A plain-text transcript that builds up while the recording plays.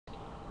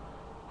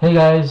Hey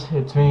guys,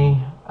 it's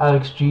me,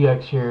 Alex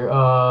GX here.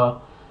 I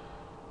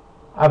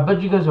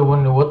bet you guys are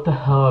wondering what the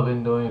hell I've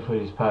been doing for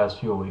these past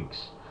few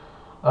weeks.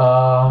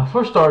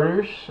 For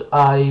starters,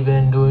 I've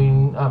been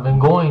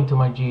going to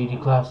my GED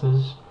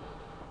classes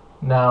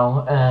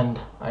now, and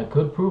I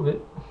could prove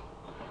it.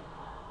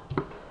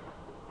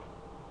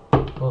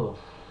 Oh,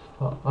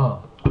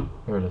 oh,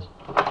 here it is.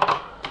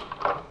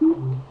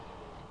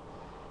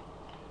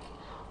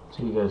 So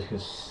you guys can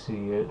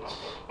see it.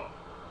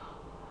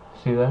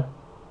 See that?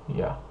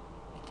 Yeah.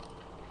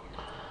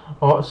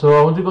 Oh, so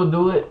I went to go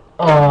do it.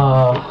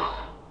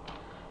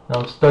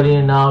 I'm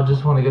studying now.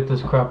 Just want to get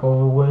this crap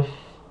over with.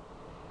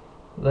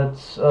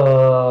 Let's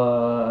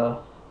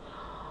that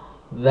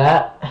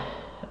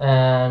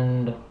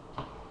and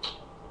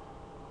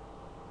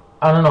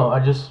I don't know.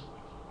 I've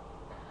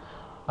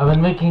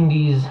been making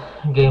these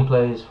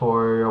gameplays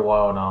for a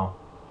while now,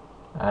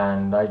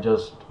 and I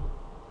don't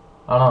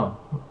know.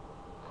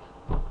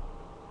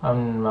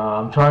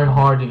 I'm trying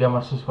hard to get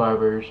my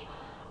subscribers.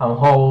 I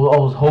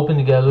was hoping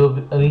to get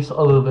at least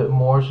a little bit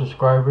more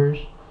subscribers,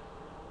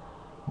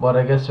 but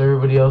I guess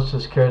everybody else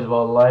just cares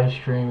about live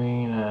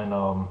streaming and I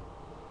don't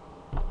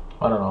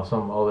know,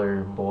 some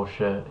other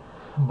bullshit.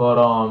 But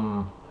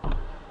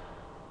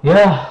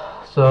yeah.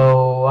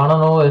 So I don't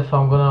know if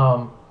I'm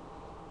gonna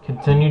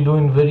continue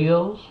doing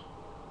videos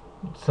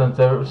since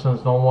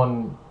no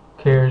one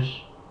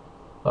cares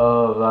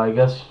of, I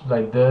guess,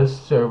 like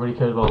this. Everybody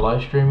cares about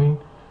live streaming,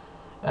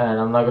 and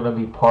I'm not gonna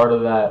be part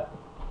of that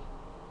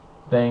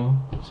thing.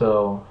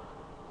 So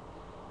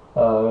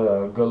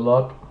good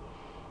luck.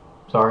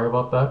 Sorry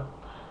about that.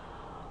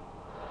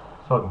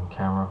 Fucking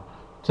camera.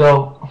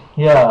 So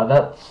yeah,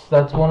 that's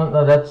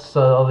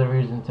the other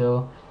reason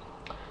too.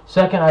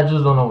 Second, I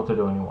just don't know what to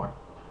do anymore.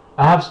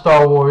 I have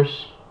Star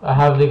Wars, I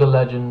have League of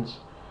Legends,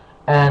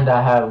 and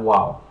I have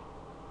WoW.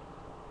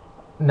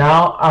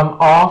 Now I'm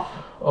off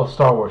of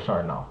Star Wars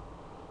right now.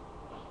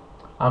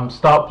 I'm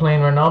stopped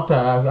playing right now.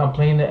 I'm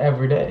playing it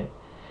every day.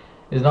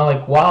 It's not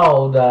like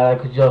WoW that I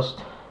could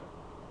just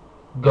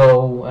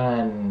go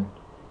and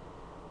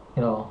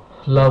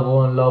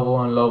level and level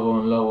and level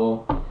and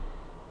level.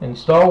 And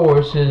Star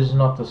Wars is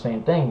not the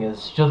same thing.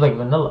 It's just like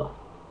vanilla.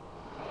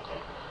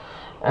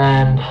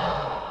 And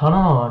I don't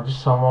know.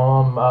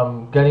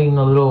 I'm getting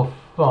a little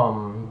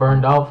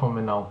burned out from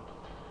it now.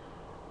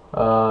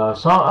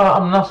 So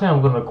I'm not saying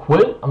I'm gonna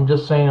quit. I'm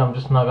just saying I'm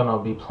just not gonna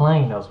be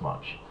playing as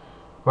much.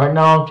 Right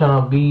now I'm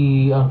trying to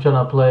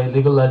play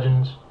League of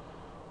Legends.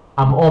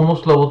 I'm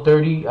almost level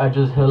 30. I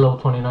just hit level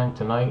 29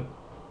 tonight.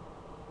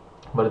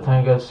 By the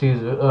time you guys see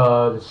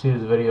this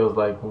video is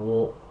like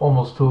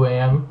almost 2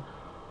 a.m.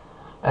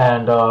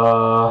 And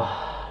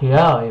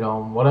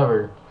yeah,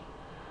 whatever.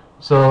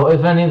 So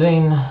if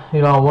anything,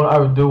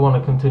 I do want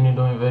to continue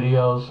doing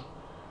videos.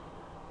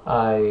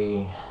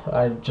 I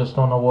just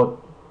don't know what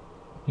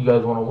you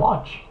guys want to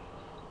watch.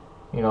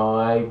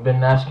 I've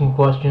been asking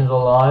questions a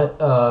lot.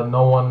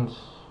 No one's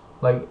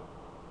like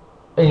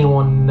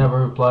anyone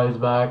never replies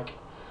back.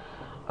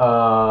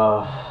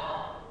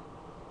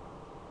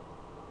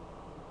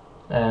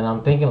 And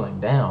I'm thinking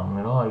like, damn,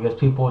 I guess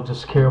people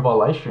just care about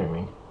live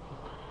streaming.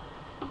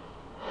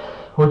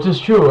 Which is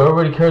true,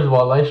 everybody cares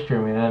about live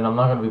streaming, and I'm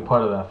not going to be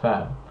part of that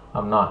fad.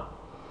 I'm not.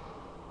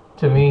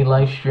 To me,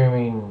 live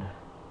streaming,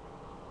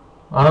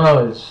 I don't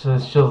know, it's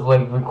just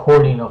like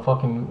recording a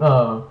fucking,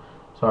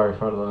 sorry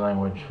for the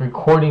language,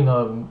 recording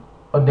a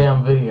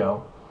damn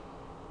video,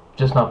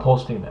 just not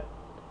posting it.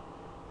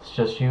 It's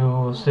just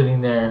you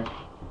sitting there,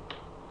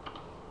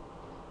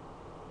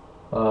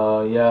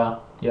 yeah.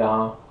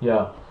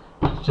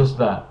 It's just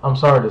that. I'm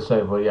sorry to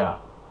say, but yeah.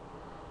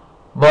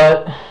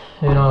 But,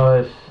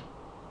 if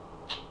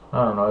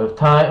I don't know,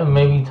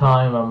 maybe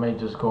time, I may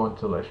just go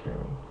into live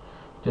streaming.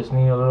 Just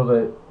need a little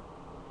bit,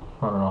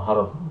 I don't know how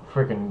to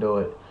freaking do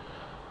it.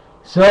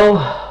 So,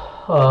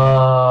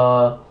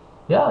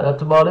 yeah,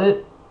 that's about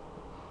it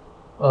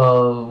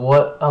of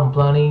what I'm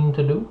planning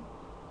to do.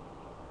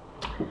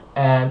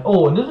 And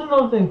this is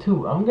another thing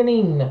too. I'm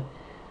getting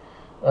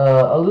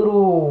a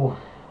little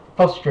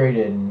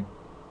frustrated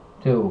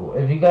too.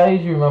 If you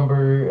guys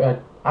remember,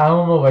 I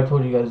don't know if I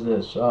told you guys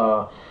this.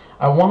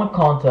 I won a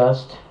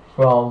contest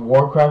from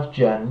Warcraft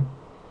Jen.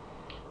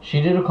 She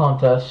did a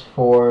contest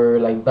for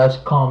like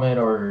best comment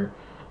or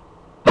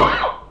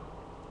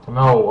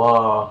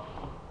no,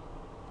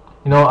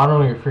 I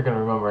don't even freaking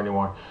remember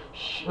anymore.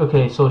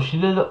 Okay, so she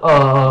did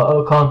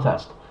a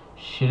contest.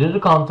 She did a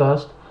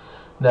contest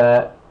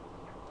that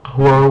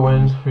whoever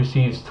wins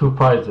receives 2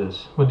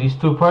 prizes. But these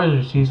 2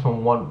 prizes receives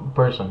from one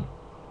person.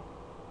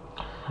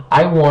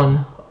 I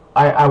won.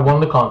 I won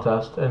the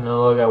contest, and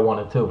another guy won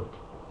it too.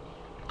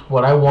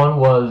 What I won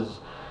was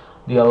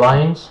the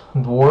Alliance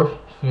Dwarf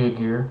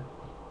figure,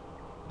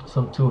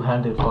 some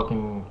 2-handed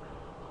fucking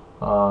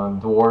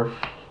dwarf,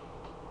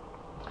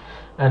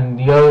 and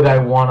the other guy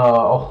won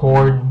a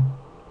Horde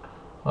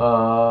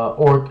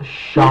Orc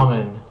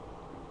Shaman.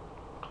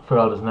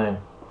 Forgot his name.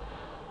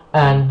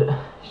 And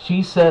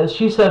she said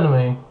to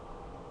me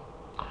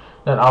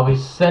that I'll be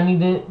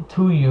sending it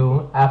to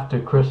you after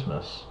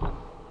Christmas.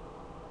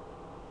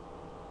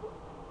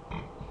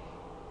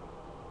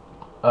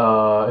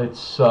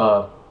 It's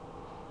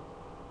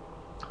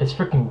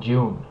freaking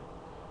June,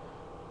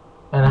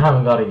 and I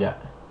haven't got it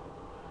yet.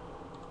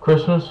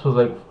 Christmas was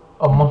like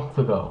a month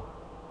ago.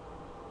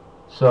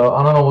 So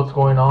I don't know what's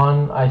going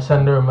on. I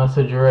sent her a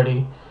message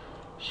already.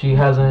 She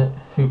hasn't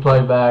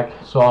replied back,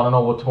 so I don't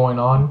know what's going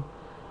on.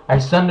 I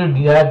sent her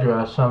the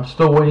address. I'm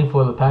still waiting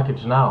for the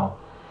package now.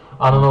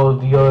 I don't know if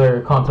the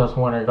other contest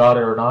winner got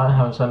it or not. I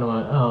haven't sent him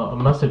a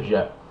message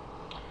yet.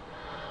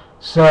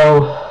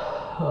 So,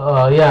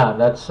 yeah,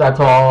 that's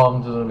all.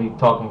 I'm just gonna be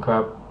talking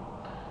crap,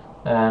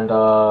 and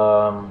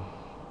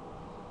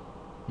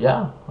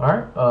yeah, all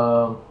right.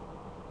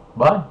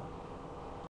 Bye.